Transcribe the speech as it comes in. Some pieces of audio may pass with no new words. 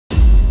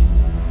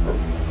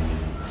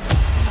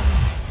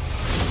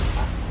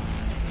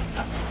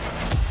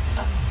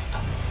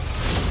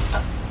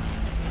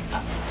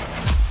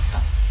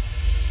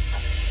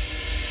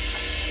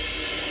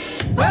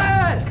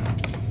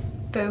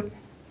poo.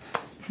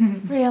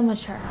 Real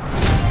mature.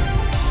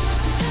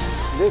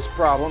 This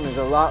problem is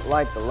a lot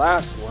like the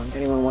last one.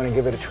 Anyone want to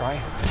give it a try?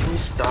 Can we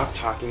stop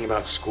talking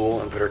about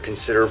school and put our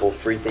considerable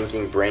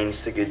free-thinking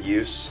brains to good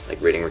use?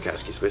 Like raiding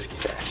Rakowski's whiskey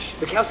stash.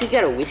 Rakowski's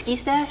got a whiskey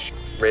stash?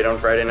 Raid on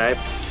Friday night.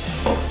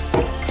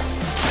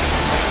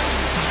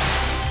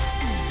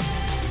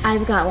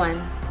 I've got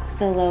one.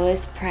 The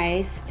lowest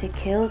price to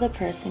kill the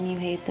person you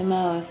hate the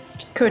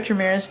most. Coach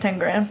Ramirez, 10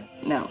 grand.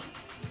 No.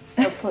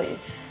 Oh,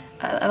 please.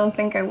 I don't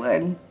think I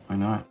would. Why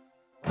not?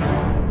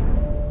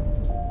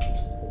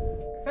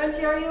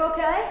 Frenchie, are you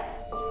okay?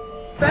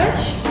 French?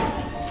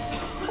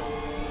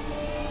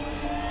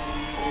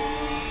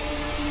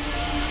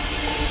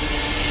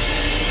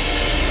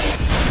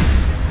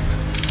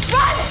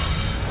 Run!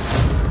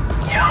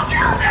 You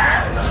killed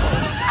him!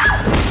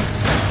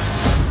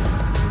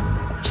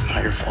 It's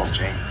not your fault,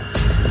 Jane.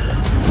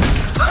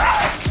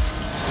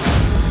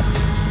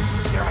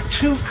 There are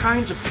two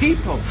kinds of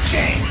people,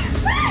 Jane.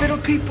 Middle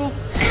people,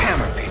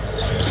 camera people.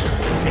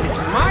 And it's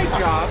my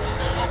job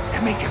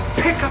to make you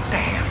pick up the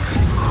hammer.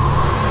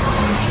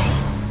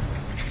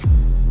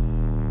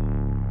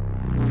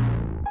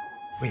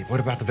 Wait, what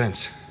about the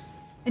vents?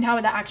 And how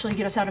would that actually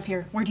get us out of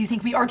here? Where do you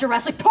think we are,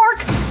 Jurassic Park?